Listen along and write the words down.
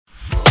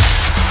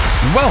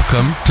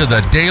Welcome to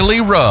the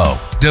Daily Row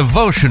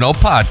Devotional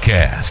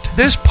Podcast.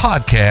 This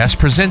podcast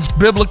presents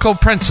biblical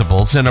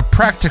principles in a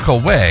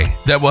practical way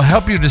that will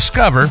help you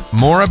discover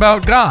more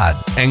about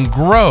God and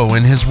grow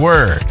in His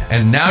Word.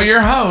 And now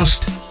your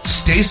host,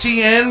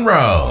 Stacey Ann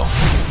Rowe.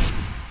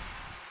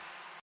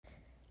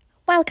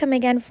 Welcome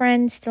again,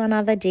 friends, to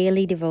another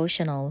daily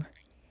devotional.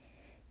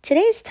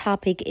 Today's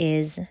topic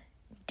is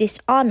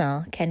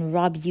dishonor can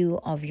rob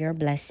you of your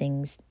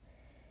blessings.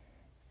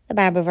 The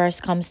Bible verse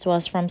comes to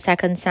us from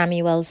 2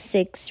 Samuel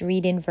 6,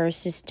 reading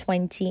verses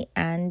 20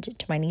 and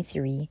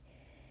 23.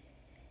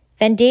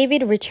 Then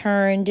David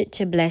returned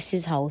to bless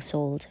his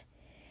household,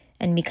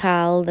 and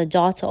Michal, the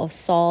daughter of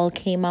Saul,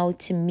 came out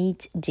to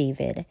meet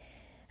David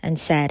and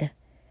said,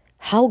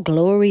 "How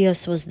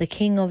glorious was the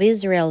king of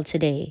Israel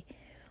today,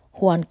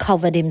 who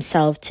uncovered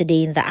himself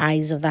today in the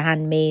eyes of the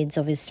handmaids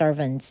of his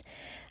servants,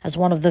 as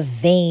one of the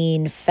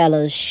vain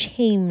fellows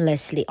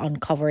shamelessly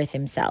uncovereth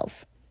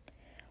himself."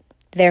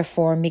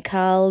 Therefore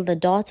Michal, the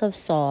daughter of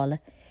Saul,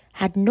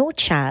 had no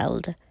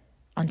child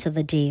until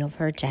the day of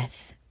her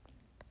death.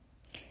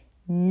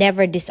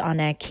 Never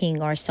dishonor a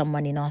king or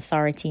someone in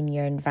authority in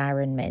your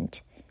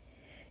environment.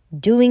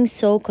 Doing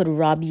so could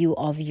rob you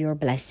of your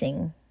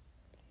blessing.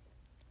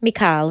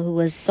 Michal, who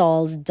was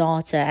Saul's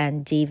daughter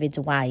and David's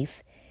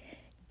wife,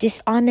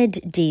 dishonored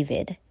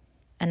David,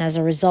 and as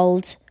a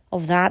result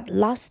of that,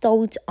 lost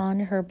out on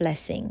her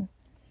blessing.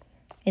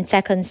 In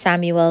 2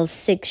 Samuel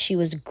 6, she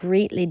was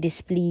greatly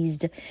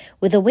displeased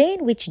with the way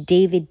in which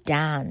David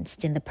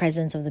danced in the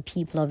presence of the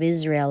people of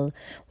Israel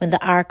when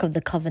the Ark of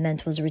the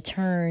Covenant was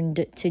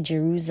returned to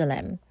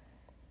Jerusalem.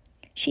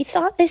 She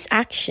thought this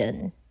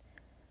action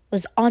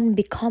was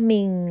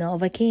unbecoming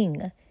of a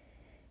king,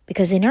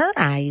 because in her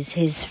eyes,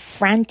 his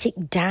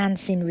frantic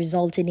dancing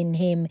resulted in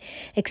him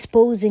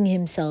exposing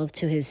himself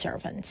to his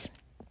servants.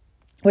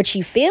 What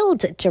she failed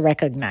to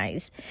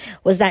recognize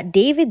was that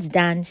David's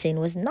dancing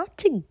was not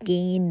to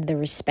gain the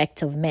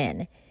respect of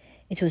men.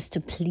 It was to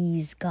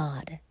please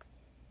God.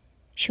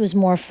 She was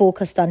more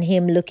focused on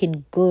him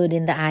looking good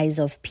in the eyes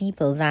of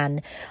people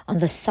than on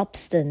the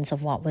substance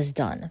of what was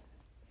done.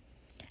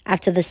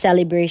 After the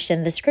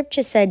celebration, the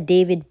scripture said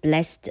David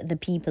blessed the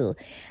people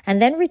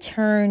and then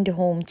returned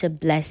home to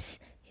bless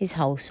his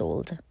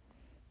household.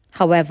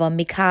 However,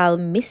 Michal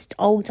missed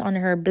out on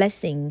her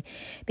blessing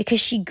because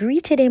she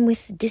greeted him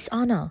with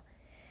dishonor.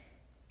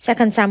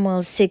 2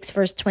 Samuel 6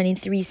 verse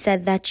 23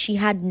 said that she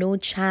had no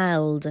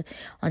child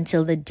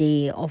until the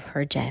day of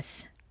her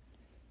death.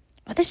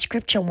 What the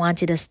scripture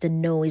wanted us to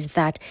know is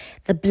that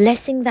the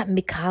blessing that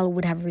Michal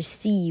would have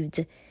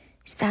received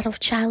is that of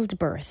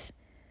childbirth.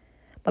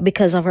 But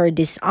because of her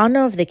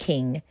dishonor of the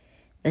king,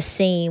 the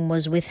same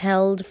was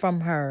withheld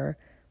from her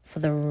for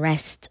the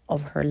rest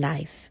of her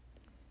life.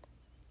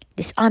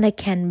 Dishonor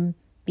can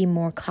be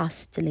more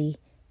costly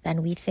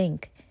than we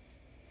think.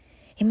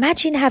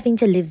 Imagine having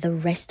to live the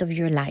rest of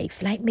your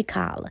life, like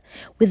Michal,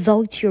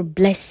 without your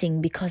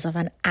blessing because of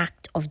an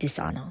act of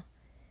dishonor.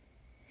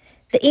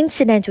 The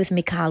incident with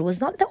Michal was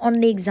not the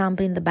only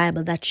example in the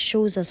Bible that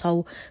shows us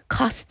how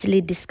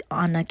costly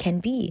dishonor can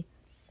be.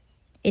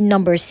 In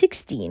Numbers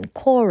 16,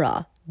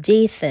 Korah,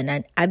 Dathan,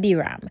 and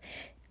Abiram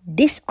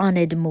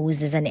dishonored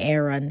Moses and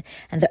Aaron,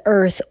 and the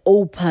earth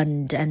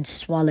opened and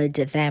swallowed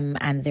them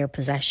and their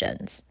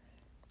possessions.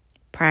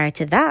 Prior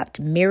to that,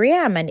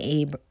 Miriam and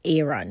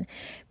Aaron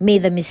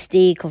made the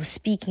mistake of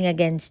speaking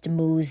against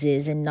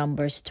Moses in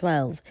Numbers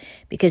 12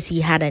 because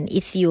he had an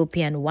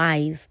Ethiopian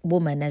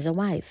woman as a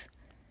wife.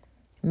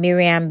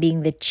 Miriam,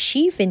 being the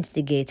chief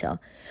instigator,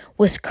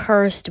 was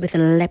cursed with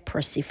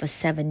leprosy for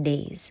 7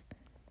 days.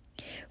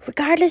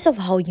 Regardless of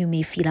how you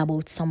may feel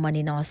about someone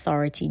in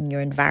authority in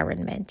your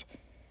environment,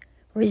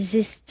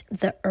 resist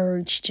the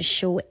urge to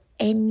show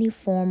any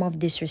form of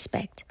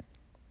disrespect.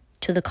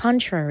 To the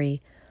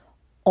contrary,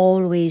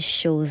 always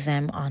show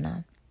them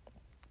honor.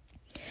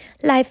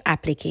 Life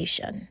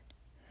application.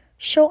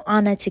 Show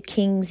honor to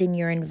kings in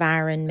your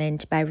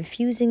environment by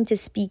refusing to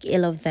speak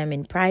ill of them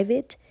in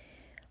private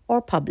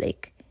or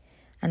public.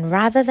 And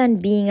rather than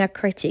being a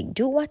critic,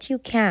 do what you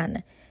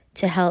can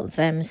to help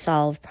them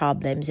solve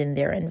problems in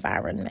their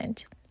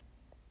environment.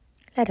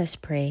 Let us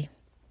pray.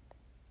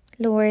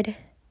 Lord,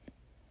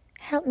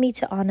 help me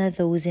to honor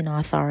those in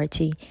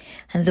authority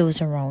and those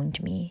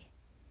around me.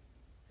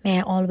 May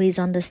I always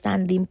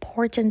understand the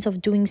importance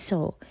of doing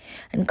so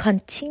and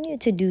continue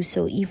to do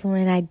so even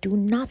when I do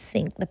not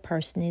think the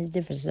person is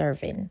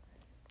deserving.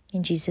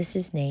 In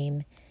Jesus'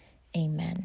 name, amen.